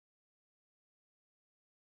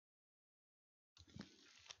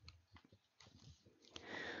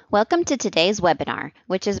Welcome to today's webinar,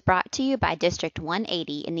 which is brought to you by District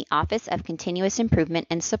 180 in the Office of Continuous Improvement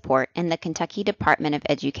and Support in the Kentucky Department of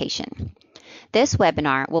Education. This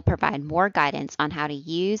webinar will provide more guidance on how to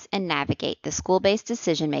use and navigate the school-based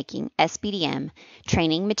decision-making SBDM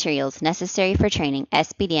training materials necessary for training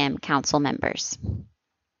SBDM Council members.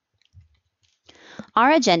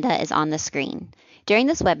 Our agenda is on the screen. During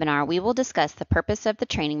this webinar, we will discuss the purpose of the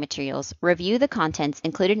training materials, review the contents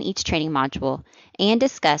included in each training module, and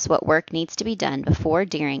discuss what work needs to be done before,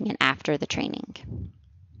 during, and after the training.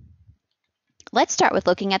 Let's start with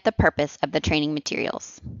looking at the purpose of the training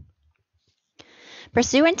materials.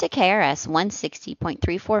 Pursuant to KRS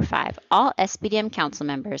 160.345, all SBDM Council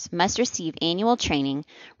members must receive annual training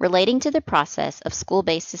relating to the process of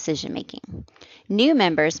school-based decision-making. New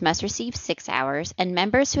members must receive 6 hours, and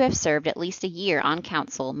members who have served at least a year on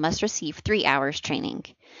Council must receive 3 hours training.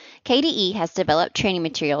 KDE has developed training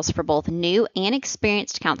materials for both new and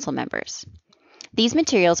experienced Council members. These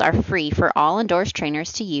materials are free for all endorsed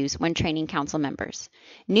trainers to use when training Council members.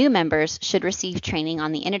 New members should receive training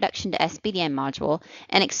on the Introduction to SBDM module,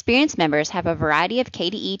 and experienced members have a variety of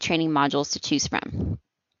KDE training modules to choose from.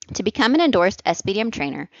 To become an endorsed SBDM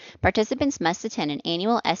trainer, participants must attend an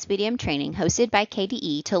annual SBDM training hosted by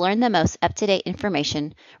KDE to learn the most up-to-date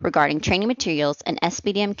information regarding training materials and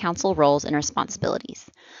SBDM Council roles and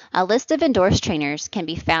responsibilities. A list of endorsed trainers can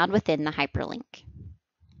be found within the hyperlink.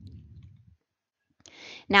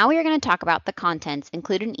 Now we are going to talk about the contents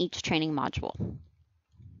included in each training module.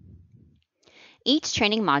 Each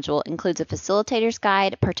training module includes a facilitator's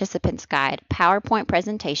guide, participant's guide, PowerPoint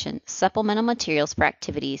presentation, supplemental materials for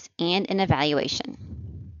activities, and an evaluation.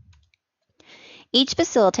 Each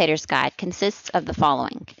facilitator's guide consists of the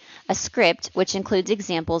following: a script, which includes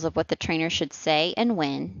examples of what the trainer should say and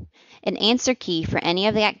when, an answer key for any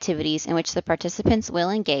of the activities in which the participants will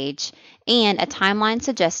engage, and a timeline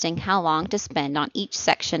suggesting how long to spend on each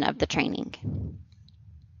section of the training.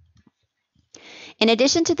 In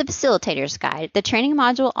addition to the facilitator's guide, the training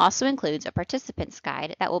module also includes a participant's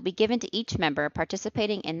guide that will be given to each member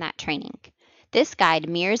participating in that training. This guide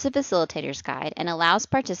mirrors the facilitator's guide and allows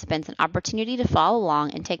participants an opportunity to follow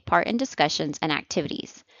along and take part in discussions and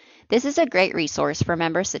activities. This is a great resource for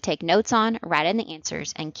members to take notes on, write in the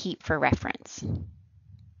answers, and keep for reference.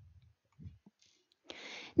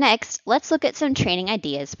 Next, let's look at some training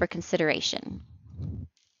ideas for consideration.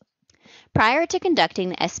 Prior to conducting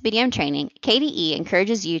the SBDM training, KDE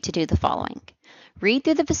encourages you to do the following. Read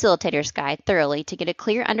through the facilitator's guide thoroughly to get a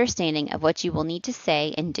clear understanding of what you will need to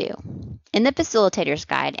say and do. In the facilitator's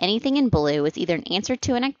guide, anything in blue is either an answer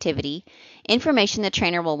to an activity, information the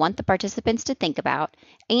trainer will want the participants to think about,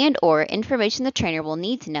 and/or information the trainer will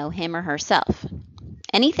need to know him or herself.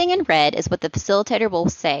 Anything in red is what the facilitator will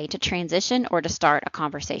say to transition or to start a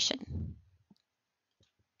conversation.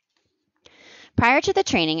 Prior to the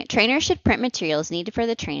training, trainers should print materials needed for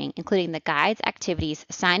the training, including the guides, activities,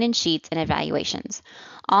 sign-in sheets, and evaluations.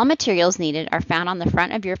 All materials needed are found on the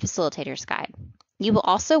front of your facilitator's guide. You will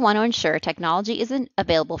also want to ensure technology isn't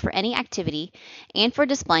available for any activity and for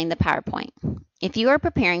displaying the PowerPoint. If you are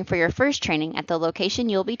preparing for your first training at the location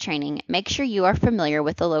you'll be training, make sure you are familiar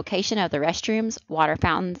with the location of the restrooms, water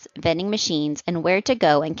fountains, vending machines, and where to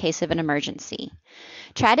go in case of an emergency.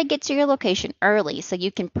 Try to get to your location early so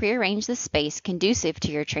you can prearrange the space conducive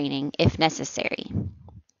to your training if necessary.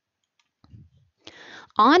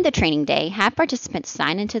 On the training day, have participants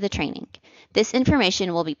sign into the training. This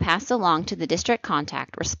information will be passed along to the district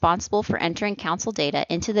contact responsible for entering Council data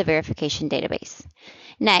into the verification database.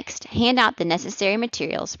 Next, hand out the necessary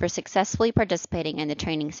materials for successfully participating in the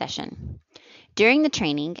training session. During the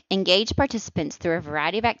training, engage participants through a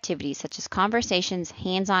variety of activities such as conversations,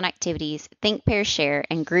 hands-on activities, think, pair, share,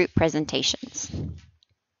 and group presentations.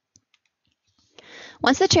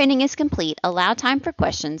 Once the training is complete, allow time for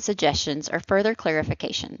questions, suggestions, or further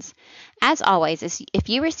clarifications. As always, if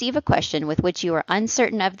you receive a question with which you are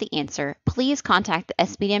uncertain of the answer, please contact the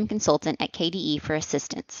SBDM consultant at KDE for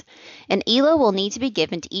assistance. An ELO will need to be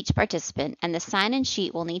given to each participant, and the sign-in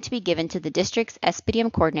sheet will need to be given to the district's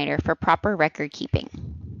SBDM coordinator for proper record keeping.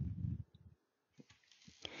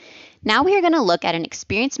 Now we are going to look at an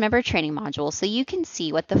experienced member training module so you can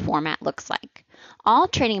see what the format looks like. All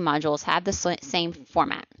training modules have the same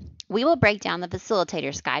format. We will break down the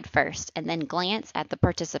facilitator's guide first and then glance at the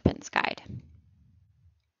participant's guide.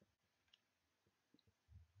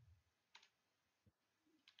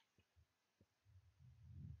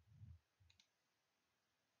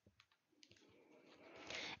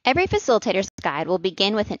 Every facilitator's guide will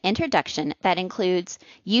begin with an introduction that includes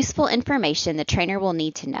useful information the trainer will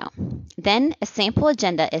need to know. Then a sample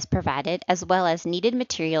agenda is provided as well as needed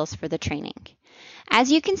materials for the training.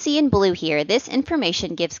 As you can see in blue here, this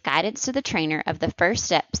information gives guidance to the trainer of the first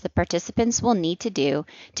steps the participants will need to do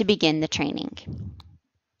to begin the training.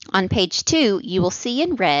 On page 2, you will see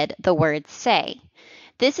in red the word say.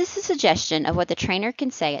 This is a suggestion of what the trainer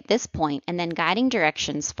can say at this point, and then guiding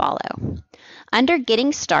directions follow. Under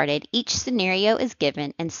Getting Started, each scenario is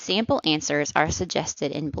given and sample answers are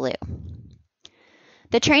suggested in blue.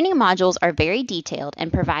 The training modules are very detailed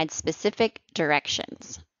and provide specific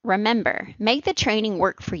directions. Remember, make the training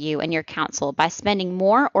work for you and your council by spending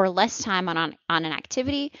more or less time on an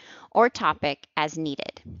activity or topic as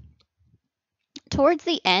needed. Towards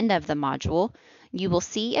the end of the module, you will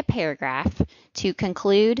see a paragraph to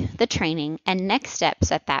conclude the training and next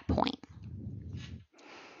steps at that point.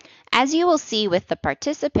 As you will see with the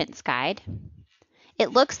participants guide,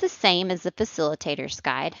 it looks the same as the facilitator's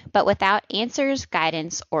guide, but without answers,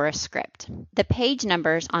 guidance, or a script. The page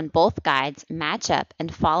numbers on both guides match up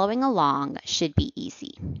and following along should be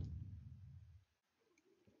easy.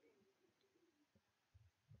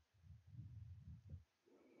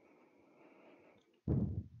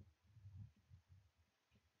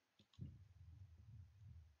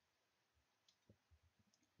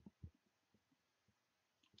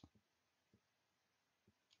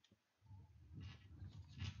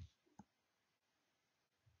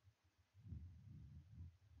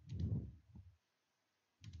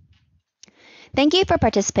 Thank you for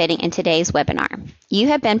participating in today's webinar. You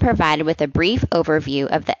have been provided with a brief overview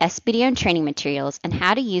of the SBDM training materials and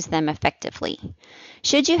how to use them effectively.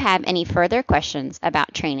 Should you have any further questions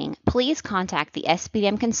about training, please contact the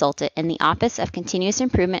SBDM consultant in the Office of Continuous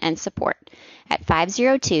Improvement and Support at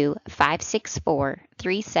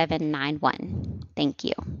 502-564-3791. Thank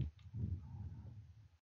you.